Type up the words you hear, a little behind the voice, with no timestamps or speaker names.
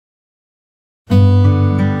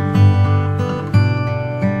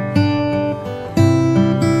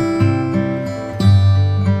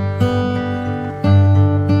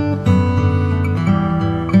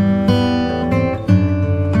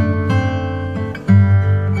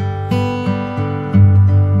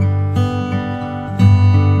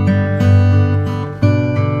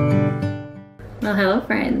Hello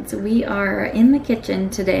friends, we are in the kitchen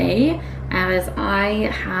today as I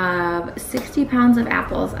have 60 pounds of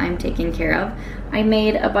apples I'm taking care of. I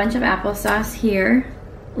made a bunch of applesauce here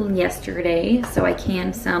yesterday, so I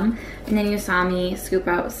canned some, and then you saw me scoop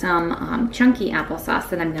out some chunky applesauce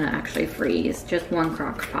that I'm gonna actually freeze, just one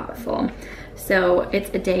crock pot full. So it's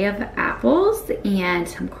a day of apples and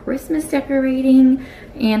some Christmas decorating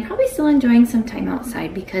and probably still enjoying some time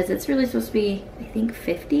outside because it's really supposed to be, I think,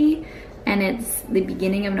 50, and it's the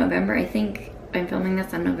beginning of November. I think I'm filming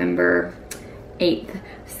this on November 8th.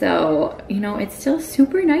 So, you know, it's still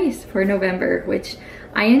super nice for November, which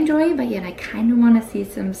I enjoy, but yet I kind of want to see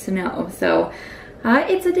some snow. So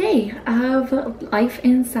it's a day of life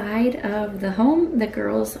inside of the home. The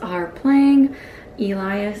girls are playing.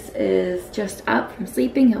 Elias is just up from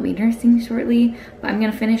sleeping. He'll be nursing shortly, but I'm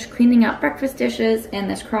gonna finish cleaning up breakfast dishes and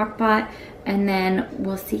this crock pot, and then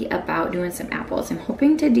we'll see about doing some apples. I'm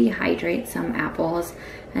hoping to dehydrate some apples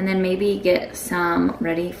and then maybe get some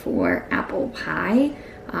ready for apple pie.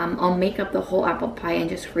 I'll make up the whole apple pie and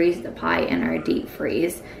just freeze the pie in our deep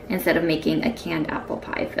freeze instead of making a canned apple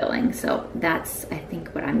pie filling. So that's, I think,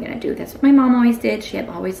 what I'm gonna do. That's what my mom always did. She had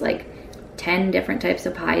always like 10 different types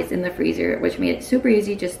of pies in the freezer, which made it super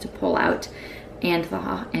easy just to pull out and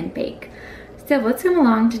thaw and bake. So let's come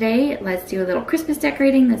along today. Let's do a little Christmas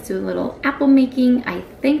decorating. Let's do a little apple making. I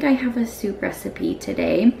think I have a soup recipe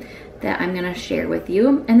today that I'm gonna share with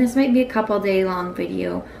you. And this might be a couple day long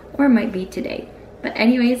video or it might be today. But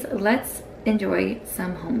anyways, let's enjoy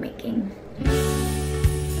some homemaking.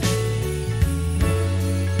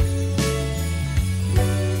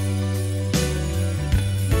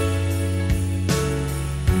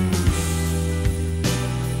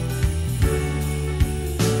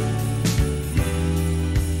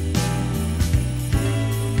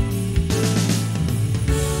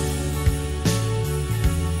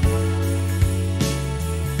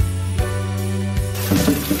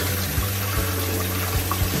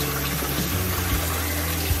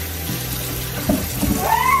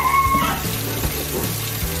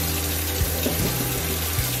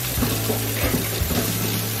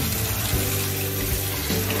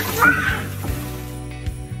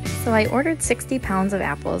 So I ordered 60 pounds of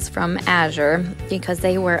apples from Azure because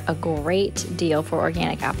they were a great deal for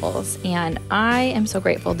organic apples. And I am so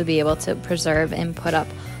grateful to be able to preserve and put up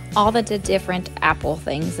all the different apple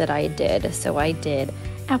things that I did. So I did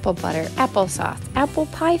apple butter, applesauce, apple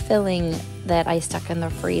pie filling that I stuck in the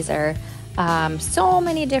freezer. So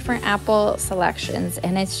many different apple selections,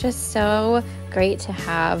 and it's just so great to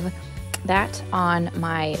have that on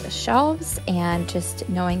my shelves and just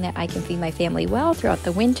knowing that I can feed my family well throughout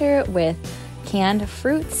the winter with canned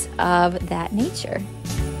fruits of that nature.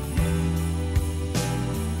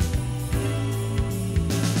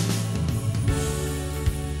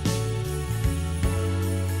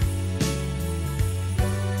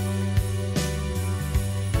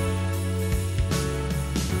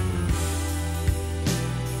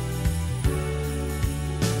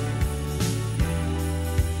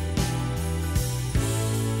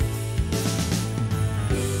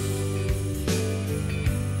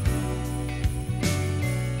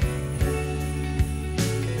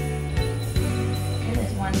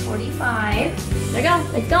 There we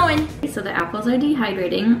go, it's going. So the apples are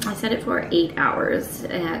dehydrating. I set it for 8 hours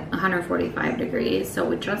at 145 degrees. So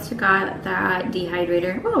we just got that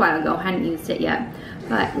dehydrator a little while ago, hadn't used it yet.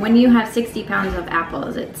 But when you have 60 pounds of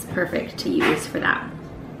apples, it's perfect to use for that.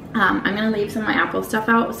 I'm gonna leave some of my apple stuff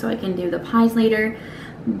out so I can do the pies later.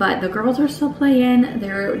 But the girls are still playing.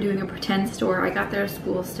 They're doing a pretend store. I got their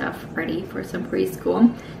school stuff ready for some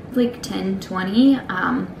preschool. It's like 10:20.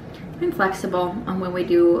 I'm flexible on when we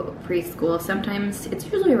do preschool. Sometimes it's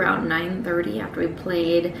usually around 9:30 after we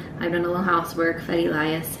played. I've done a little housework, fed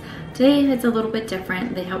Elias. Today it's a little bit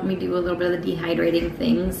different. They helped me do a little bit of the dehydrating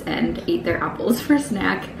things and ate their apples for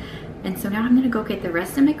snack. And so now I'm gonna go get the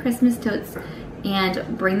rest of my Christmas totes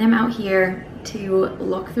and bring them out here to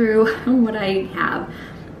look through what I have.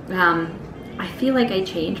 I feel like I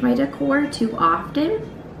change my decor too often,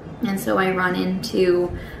 and so I run into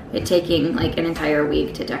it taking like an entire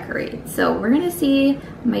week to decorate. So we're gonna see,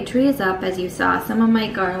 my tree is up as you saw. Some of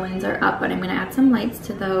my garlands are up, but I'm gonna add some lights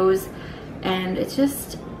to those. And it's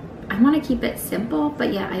just, I wanna keep it simple,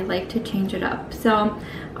 but yeah, I like to change it up. So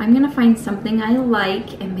I'm gonna find something I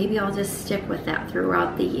like and maybe I'll just stick with that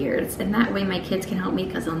throughout the years. And that way my kids can help me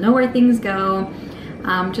because they'll know where things go,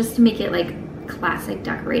 just to make it like classic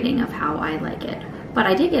decorating of how I like it. But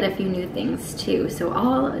I did get a few new things too, so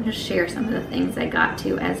I'll just share some of the things I got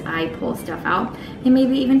to as I pull stuff out and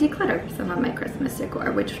maybe even declutter some of my Christmas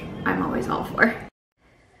decor, which I'm always all for.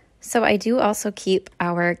 So I do also keep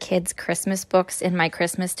our kids' Christmas books in my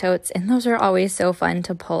Christmas totes, and those are always so fun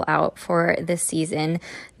to pull out for this season.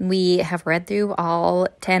 We have read through all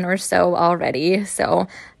 10 or so already, so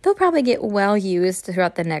they'll probably get well used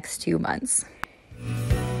throughout the next 2 months.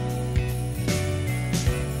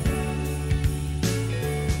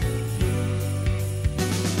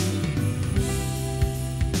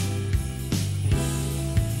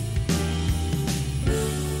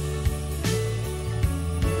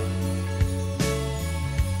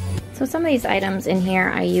 So some of these items in here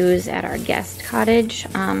I use at our guest cottage,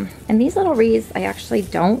 and these little wreaths I actually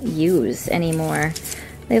don't use anymore.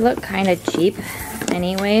 They look kind of cheap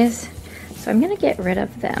anyways, so I'm gonna get rid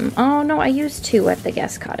of them. Oh no, I used 2 at the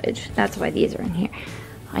guest cottage. That's why these are in here.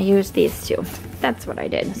 I used these 2. That's what I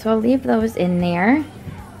did. So I'll leave those in there.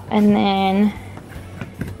 And then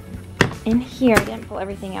in here, I didn't pull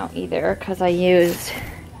everything out either because I used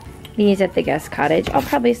these at the guest cottage. I'll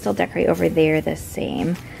probably still decorate over there the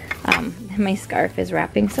same. My scarf is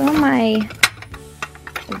wrapping some of my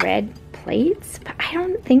red plates, but I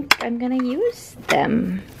don't think I'm gonna use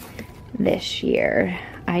them this year.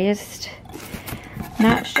 I just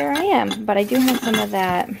not sure I am, but I do have some of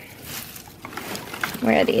that.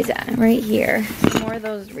 Where are these at? Right here. More of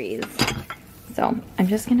those wreaths. So I'm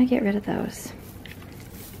just gonna get rid of those.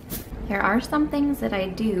 There are some things that I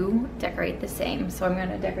do decorate the same. So I'm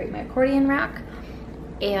gonna decorate my accordion rack.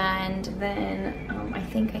 And then I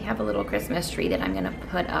think I have a little Christmas tree that I'm gonna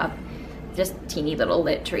put up. Just teeny little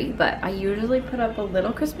lit tree, but I usually put up a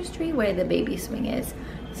little Christmas tree where the baby swing is.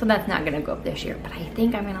 So that's not gonna go up this year, but I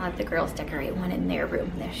think I'm gonna let the girls decorate one in their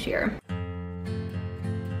room this year.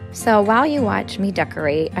 So while you watch me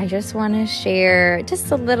decorate, I just want to share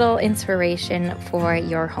just a little inspiration for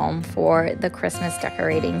your home for the Christmas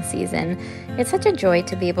decorating season. It's such a joy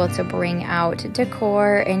to be able to bring out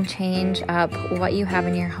decor and change up what you have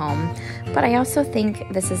in your home. But I also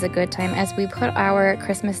think this is a good time as we put our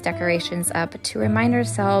Christmas decorations up to remind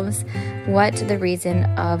ourselves what the reason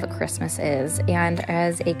of Christmas is. And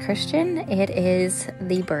as a Christian, it is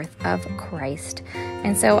the birth of Christ.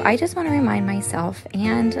 And so I just want to remind myself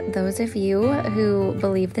and those of you who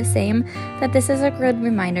believe the same that this is a good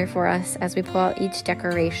reminder for us as we pull out each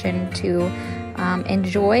decoration to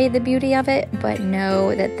enjoy the beauty of it, but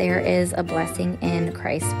know that there is a blessing in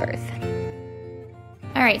Christ's birth.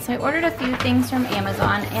 All right, so I ordered a few things from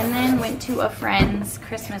Amazon and then went to a friend's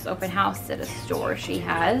Christmas open house at a store she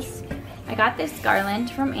has. I got this garland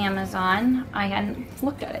from Amazon. I hadn't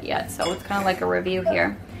looked at it yet, so it's kind of like a review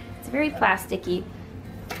here. It's very plasticky.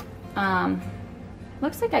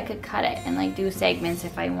 Looks like I could cut it and like do segments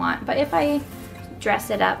if I want, but if I dress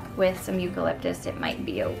it up with some eucalyptus, it might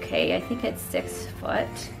be okay. I think it's 6 foot.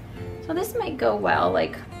 So this might go well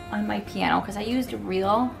like on my piano because I used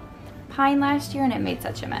real pine last year and it made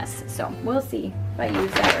such a mess. So we'll see if I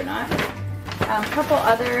use that or not. A couple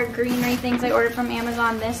other greenery things I ordered from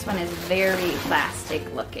Amazon. This one is very plastic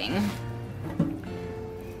looking.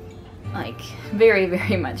 Like very,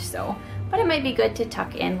 very much so. But it might be good to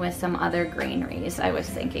tuck in with some other greeneries. I was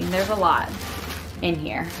thinking there's a lot in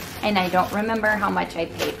here. And I don't remember how much I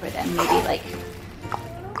paid for them. Maybe like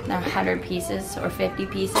 100 pieces or 50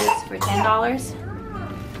 pieces for $10.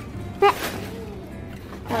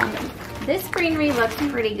 This greenery looks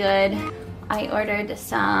pretty good. I ordered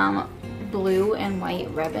some blue and white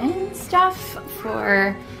ribbon stuff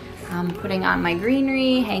for putting on my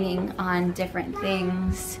greenery, hanging on different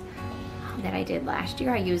things that I did last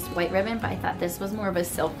year. I used white ribbon, but I thought this was more of a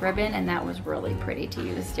silk ribbon and that was really pretty to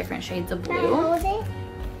use different shades of blue.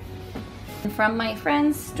 And from my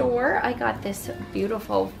friend's store, I got this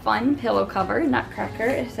beautiful fun pillow cover, Nutcracker.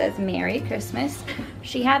 It says Merry Christmas.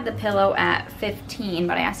 She had the pillow at $15,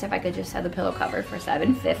 but I asked if I could just have the pillow cover for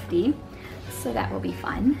 $7.50. So that will be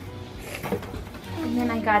fun. And then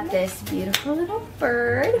I got this beautiful little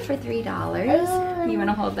bird for $3. You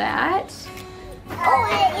wanna hold that?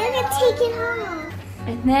 Oh, you're gonna take it off.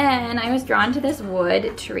 And then I was drawn to this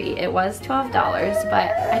wood tree. It was $12,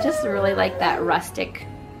 but I just really like that rustic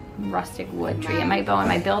wood tree. It might go on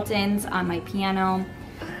my built-ins, on my piano.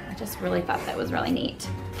 I just really thought that was really neat.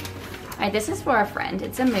 All right, this is for a friend.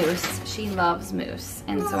 It's a moose. She loves moose.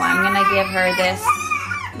 And so I'm gonna give her this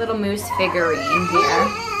little moose figurine here.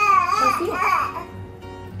 So cute.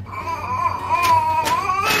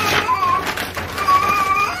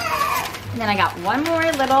 And then I got one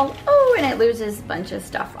more little, oh, and it loses a bunch of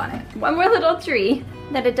stuff on it. One more little tree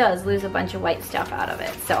that it does lose a bunch of white stuff out of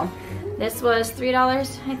it. So this was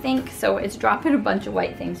 $3, I think. So it's dropping a bunch of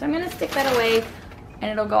white things. So I'm gonna stick that away and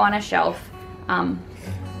it'll go on a shelf.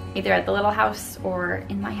 either at the little house or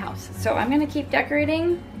in my house. So I'm gonna keep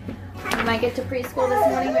decorating. We might get to preschool this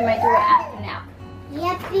morning. We might do it after nap.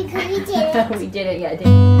 Yep, because we did it. We did it, yeah, did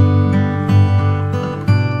it.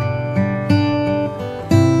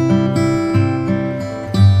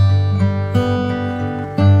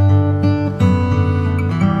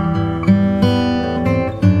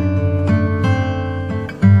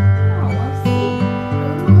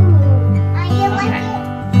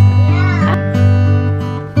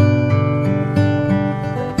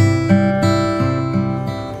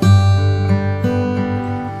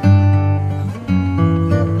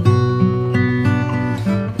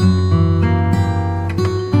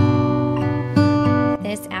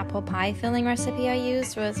 Filling recipe I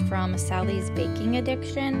used was from Sally's Baking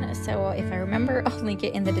Addiction, so if I remember, I'll link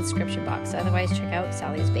it in the description box. Otherwise, check out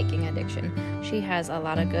Sally's Baking Addiction. She has a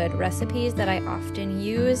lot of good recipes that I often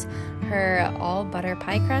use. Her all butter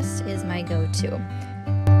pie crust is my go-to.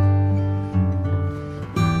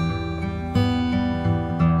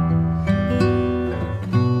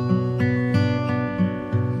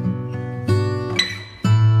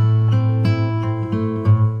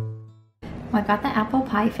 I got the apple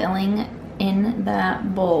pie filling in the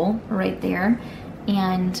bowl right there,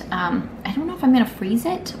 and I don't know if I'm gonna freeze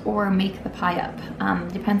it or make the pie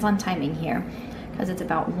up. Depends on timing here, because it's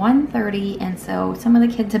about 1:30, and so some of the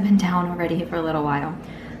kids have been down already for a little while.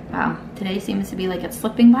 Today seems to be like it's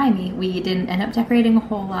slipping by me. We didn't end up decorating a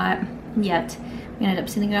whole lot yet. We ended up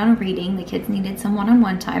sitting down and reading. The kids needed some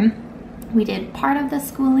one-on-one time. We did part of the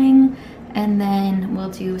schooling, and then we'll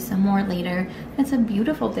do some more later. It's a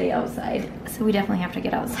beautiful day outside, so we definitely have to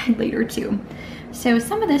get outside later too. So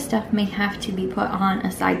some of this stuff may have to be put on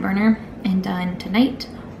a side burner and done tonight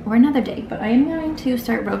or another day, but I am going to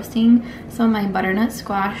start roasting some of my butternut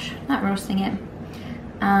squash. Not roasting it.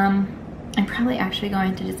 I'm probably actually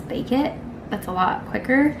going to just bake it. That's a lot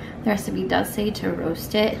quicker. The recipe does say to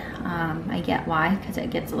roast it. I get why, because it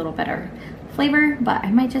gets a little better flavor, but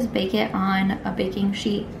I might just bake it on a baking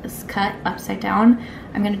sheet that's cut upside down.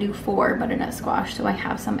 I'm gonna do 4 butternut squash, so I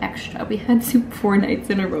have some extra. We had soup 4 nights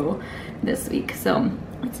in a row this week, so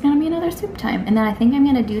it's gonna be another soup time. And then I think I'm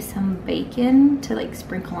gonna do some bacon to like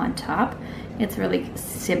sprinkle on top. It's a really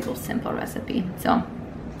simple recipe. So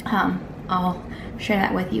I'll share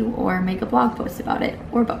that with you or make a blog post about it,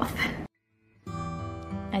 or both.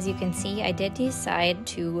 As you can see, I did decide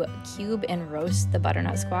to cube and roast the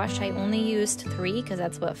butternut squash. I only used 3 because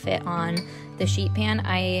that's what fit on the sheet pan.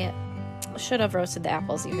 I should have roasted the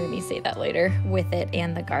apples, you hear me say that later, with it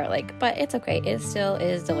and the garlic, but it's okay. It still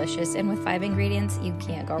is delicious, and with 5 ingredients, you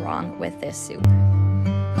can't go wrong with this soup.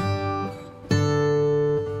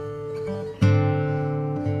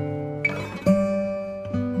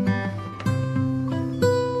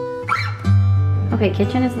 Okay,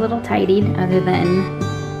 kitchen is a little tidied, other than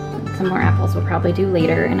some more apples we'll probably do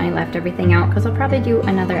later, and I left everything out because I'll probably do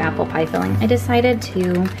another apple pie filling. I decided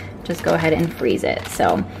to just go ahead and freeze it,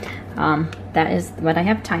 so that is what I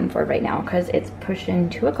have time for right now because it's pushing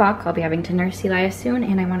 2 o'clock. I'll be having to nurse Elias soon,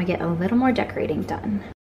 and I want to get a little more decorating done.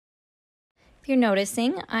 If you're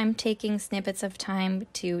noticing, I'm taking snippets of time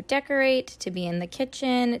to decorate, to be in the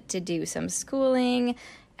kitchen, to do some schooling.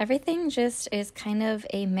 Everything just is kind of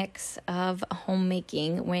a mix of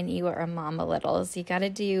homemaking when you are a mom of littles. You gotta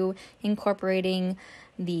do incorporating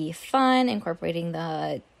the fun, incorporating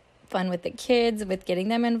the fun with the kids, with getting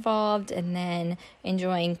them involved, and then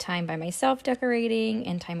enjoying time by myself decorating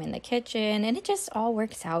and time in the kitchen. And it just all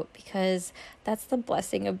works out because that's the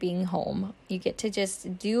blessing of being home. You get to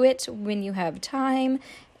just do it when you have time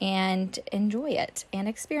and enjoy it and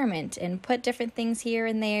experiment and put different things here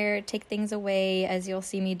and there, take things away, as you'll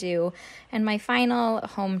see me do. And my final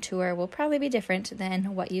home tour will probably be different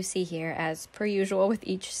than what you see here, as per usual with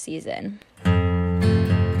each season.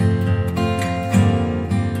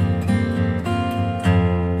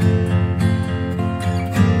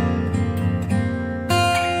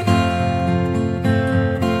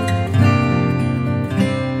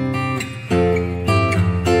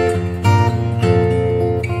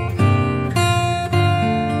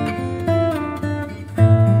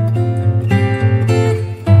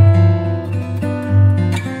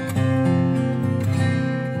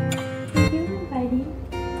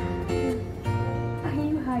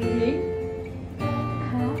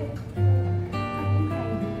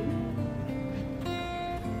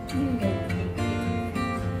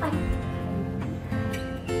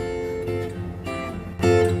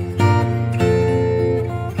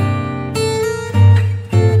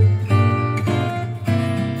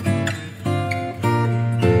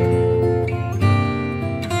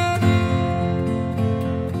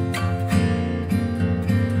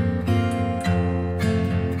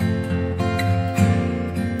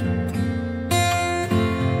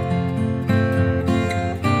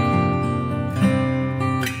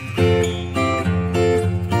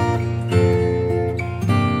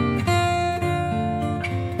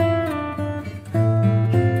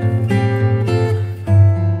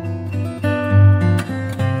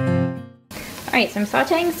 Alright, so I'm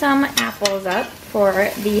sauteing some apples up for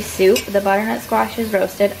the soup. The butternut squash is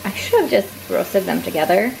roasted. I should have just roasted them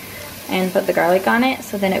together and put the garlic on it,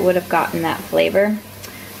 so then it would have gotten that flavor.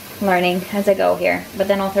 Learning as I go here. But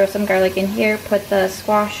then I'll throw some garlic in here, put the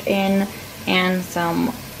squash in, and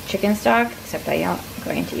some chicken stock, except I am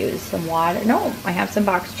going to use some water. No, I have some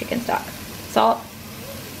boxed chicken stock. Salt,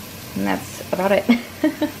 and that's about it.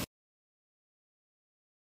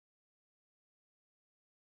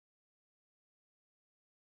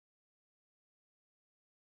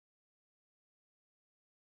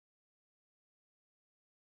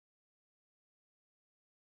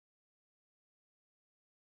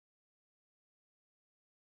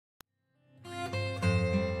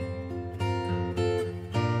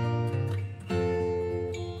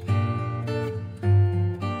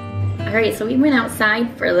 Alright, so we went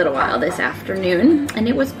outside for a little while this afternoon, and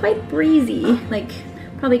it was quite breezy, like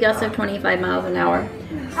probably gusts of 25 miles an hour.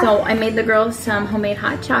 So I made the girls some homemade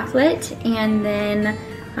hot chocolate, and then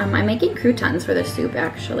I'm making croutons for the soup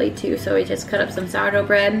actually too. So I just cut up some sourdough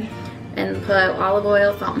bread and put olive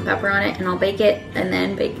oil, salt and pepper on it, and I'll bake it and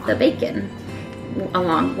then bake the bacon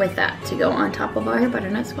along with that to go on top of our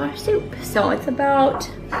butternut squash soup. So it's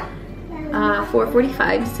about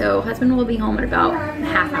 4:45, so husband will be home in about a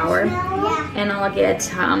half hour, and I'll get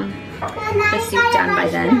the soup done by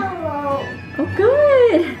then. Oh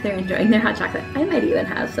good! They're enjoying their hot chocolate. I might even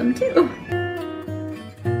have some too.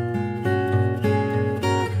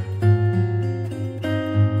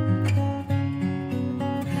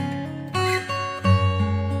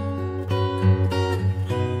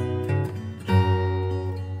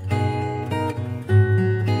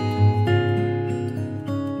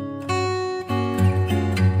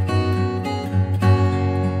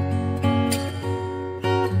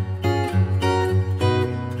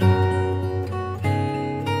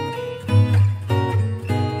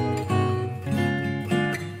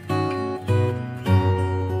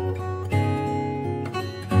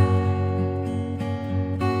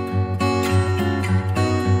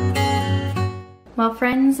 Well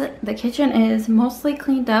friends, the kitchen is mostly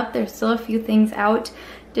cleaned up. There's still a few things out.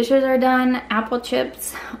 Dishes are done, apple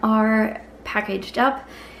chips are packaged up,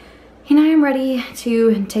 and I am ready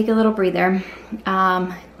to take a little breather.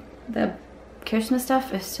 The Christmas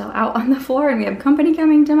stuff is still out on the floor, and we have company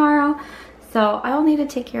coming tomorrow, so I'll need to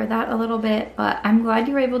take care of that a little bit, but I'm glad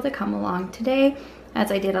you were able to come along today,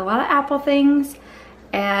 as I did a lot of apple things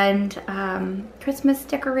and Christmas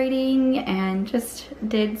decorating and just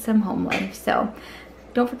did some home life. So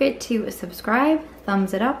don't forget to subscribe,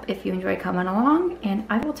 thumbs it up if you enjoy coming along, and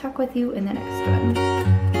I will talk with you in the next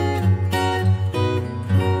one.